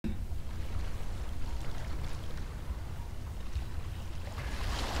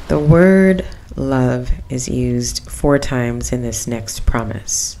The word love is used 4 times in this next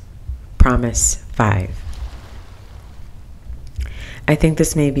promise. Promise 5. I think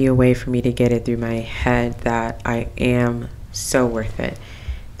this may be a way for me to get it through my head that I am so worth it,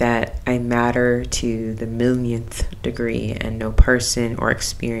 that I matter to the millionth degree, and no person or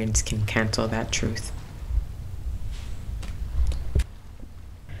experience can cancel that truth.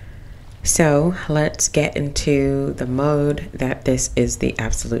 So let's get into the mode that this is the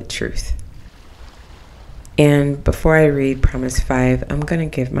absolute truth. And before I read Promise 5, I'm going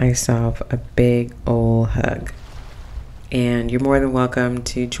to give myself a big ol' hug. And you're more than welcome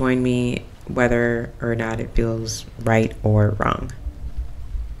to join me whether or not it feels right or wrong.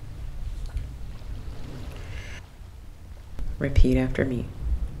 Repeat after me.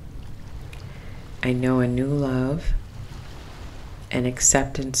 I know a new love and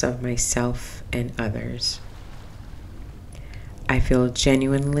acceptance of myself and others. I feel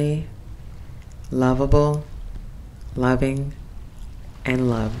genuinely lovable, loving, and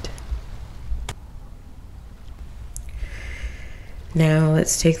loved. Now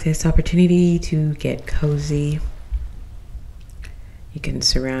let's take this opportunity to get cozy. You can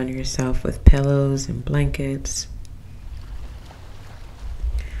surround yourself with pillows and blankets.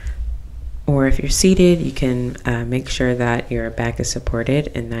 Or if you're seated, you can make sure that your back is supported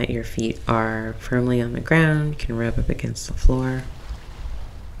and that your feet are firmly on the ground. You can rub up against the floor.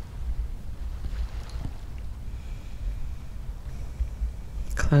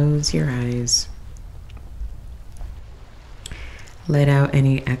 Close your eyes. Let out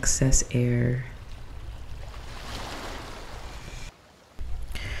any excess air.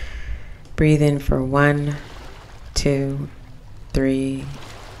 Breathe in for 1, 2, 3,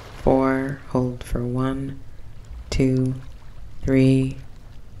 4. Hold for 1, 2, 3,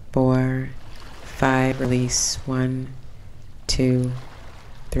 4, 5. Release 1, 2,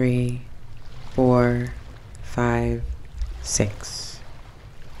 3, 4, 5, 6.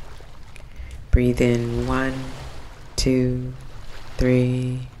 Breathe in 1, 2,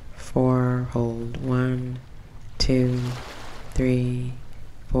 3, 4. Hold 1, 2, 3,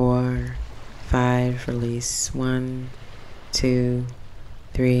 4, 5. Release 1, 2,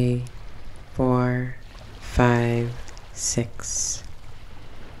 3, 4, 5, 6.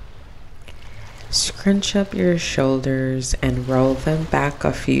 Scrunch up your shoulders and roll them back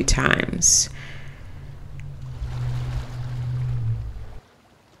a few times.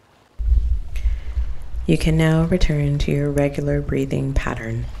 You can now return to your regular breathing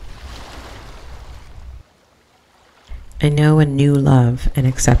pattern. I know a new love and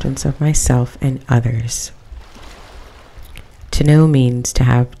acceptance of myself and others. To know means to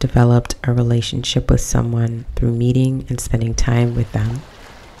have developed a relationship with someone through meeting and spending time with them,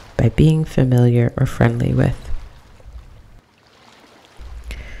 by being familiar or friendly with.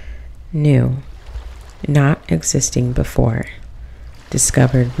 New, not existing before,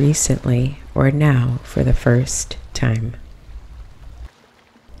 discovered recently or now for the first time.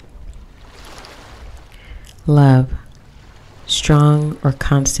 Love, strong or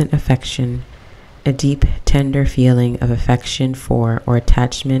constant affection, a deep, tender feeling of affection for or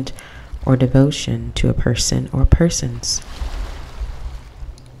attachment or devotion to a person or persons.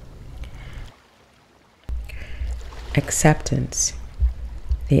 Acceptance,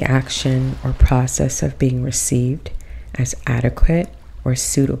 the action or process of being received as adequate or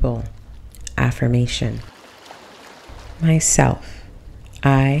suitable. Affirmation. Myself,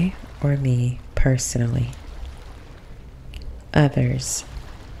 I or me personally. Others,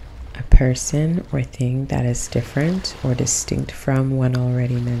 a person or thing that is different or distinct from one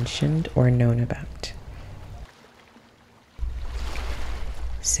already mentioned or known about.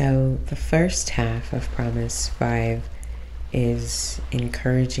 So the first half of Promise 5 is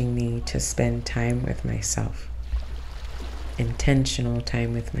encouraging me to spend time with myself. Intentional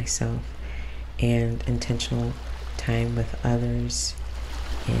time with myself and intentional time with others.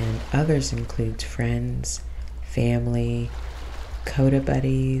 And others includes friends, family, CoDA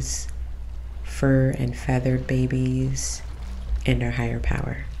buddies, fur and feathered babies, and our higher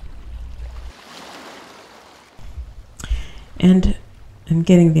power. And I'm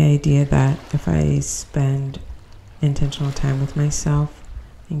getting the idea that if I spend intentional time with myself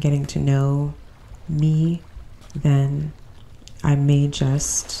and getting to know me, then I may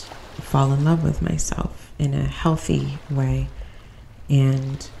just fall in love with myself in a healthy way.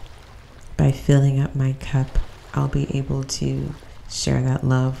 And by filling up my cup, I'll be able to share that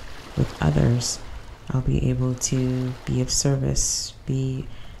love with others. I'll be able to be of service, be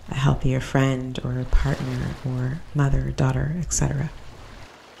a healthier friend or a partner or mother, daughter, etc.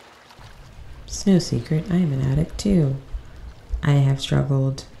 It's no secret, I am an addict too. I have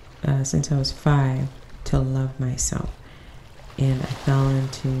struggled since I was 5 to love myself. And I fell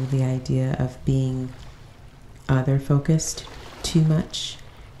into the idea of being other focused too much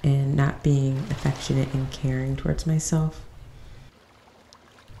and not being affectionate and caring towards myself.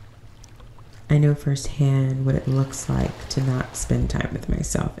 I know firsthand what it looks like to not spend time with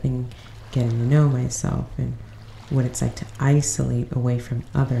myself and getting to know myself, and what it's like to isolate away from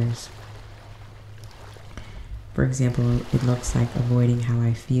others. For example, it looks like avoiding how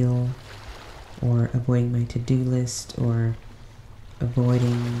I feel, or avoiding my to-do list, or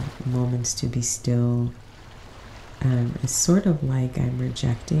avoiding moments to be still. It's sort of like I'm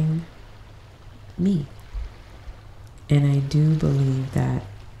rejecting me. And I do believe that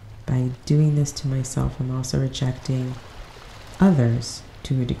by doing this to myself, I'm also rejecting others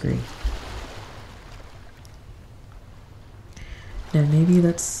to a degree. Now maybe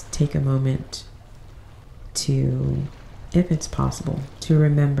let's take a moment to, if it's possible, to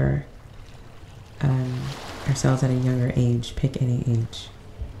remember ourselves at a younger age. Pick any age.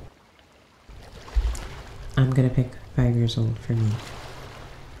 I'm going to pick 5 years old for me.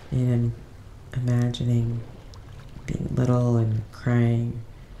 And I'm imagining being little and crying,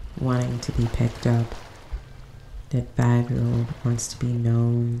 wanting to be picked up. That 5-year-old wants to be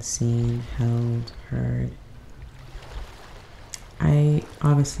known, seen, held, heard. I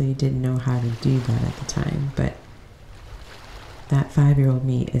obviously didn't know how to do that at the time, but that 5-year-old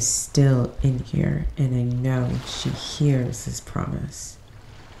me is still in here, and I know she hears this promise.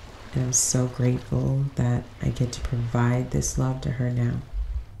 And I'm so grateful that I get to provide this love to her now.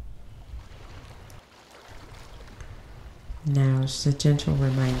 Now, just a gentle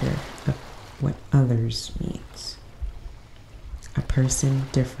reminder of what others means. A person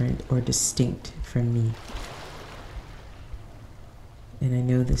different or distinct from me. And I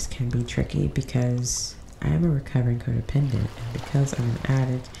know this can be tricky because I am a recovering codependent, and because I'm an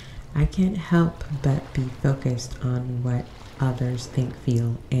addict, I can't help but be focused on what others think,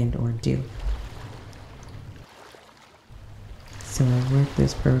 feel, and or do. So I work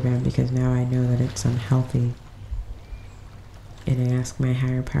this program because now I know that it's unhealthy, and I ask my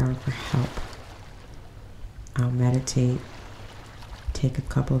higher power for help. I'll meditate, take a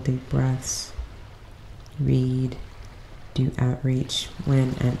couple deep breaths, read, do outreach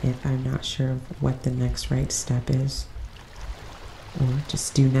when and if I'm not sure of what the next right step is, or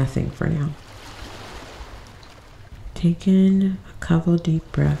just do nothing for now. Take in a couple deep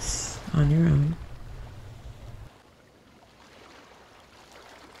breaths on your own.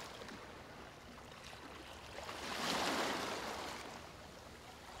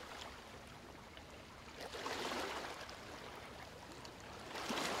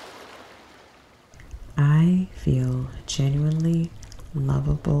 I feel genuinely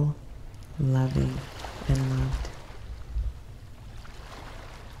lovable, loving, and loved.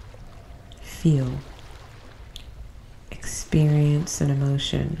 Feel. Experience an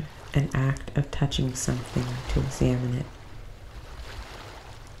emotion, an act of touching something to examine it.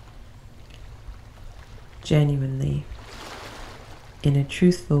 Genuinely, in a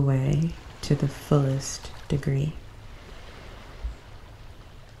truthful way, to the fullest degree.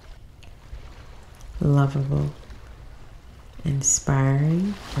 Lovable,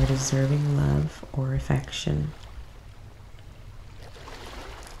 inspiring or deserving love or affection.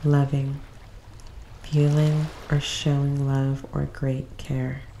 Loving, feeling or showing love or great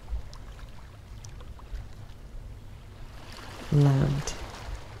care. Loved,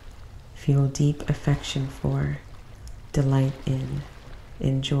 feel deep affection for, delight in,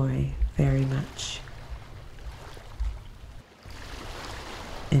 enjoy very much.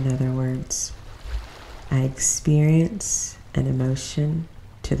 In other words, I experience an emotion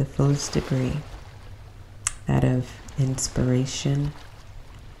to the fullest degree, that of inspiration,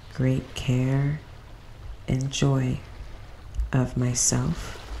 great care, and joy of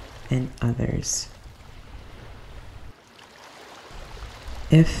myself and others.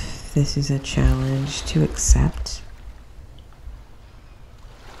 If this is a challenge to accept,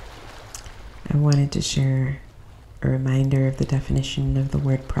 I wanted to share a reminder of the definition of the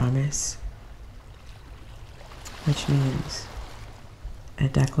word promise, which means a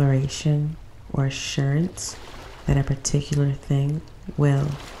declaration or assurance that a particular thing will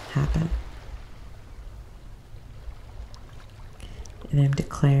happen. And I'm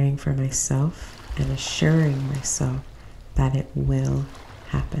declaring for myself and assuring myself that it will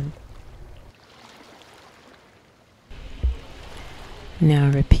happen. Now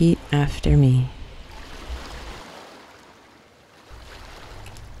repeat after me.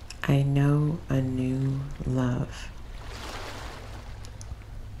 I know a new love,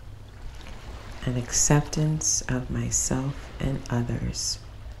 an acceptance of myself and others.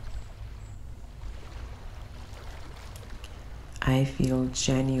 I feel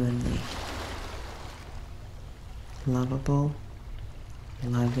genuinely lovable,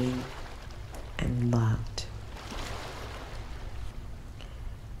 loving, and loved.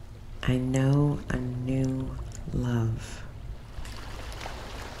 I know a new love,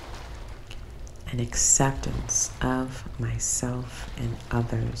 an acceptance of myself and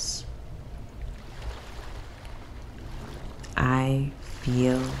others. I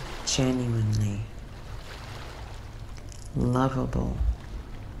feel genuinely lovable,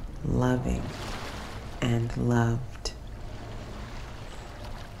 loving, and loved.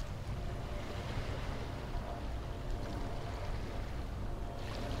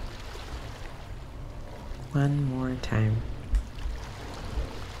 One more time.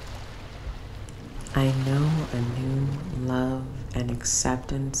 I know a new love and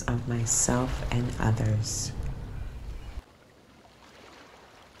acceptance of myself and others.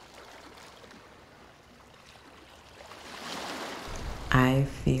 I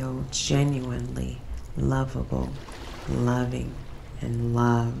feel genuinely lovable, loving, and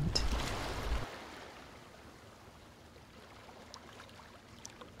loved.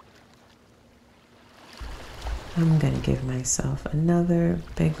 I'm going to give myself another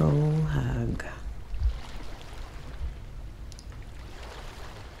big old hug.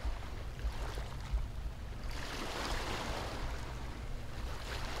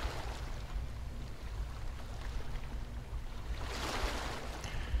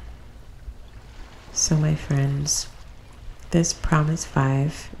 So my friends, this Promise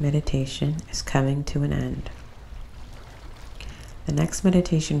 5 meditation is coming to an end. The next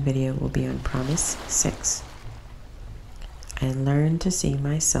meditation video will be on Promise 6. I learned to see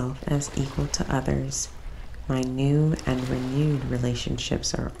myself as equal to others. My new and renewed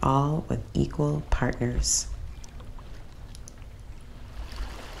relationships are all with equal partners.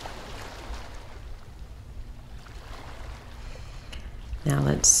 Now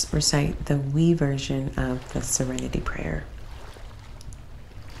let's recite the we version of the Serenity Prayer.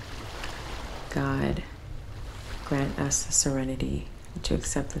 God, grant us the serenity to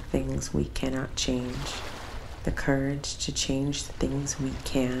accept the things we cannot change, the courage to change the things we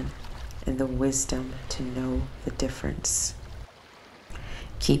can, and the wisdom to know the difference.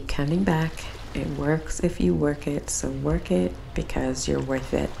 Keep coming back. It works if you work it, so work it because you're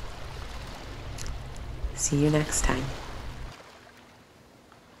worth it. See you next time.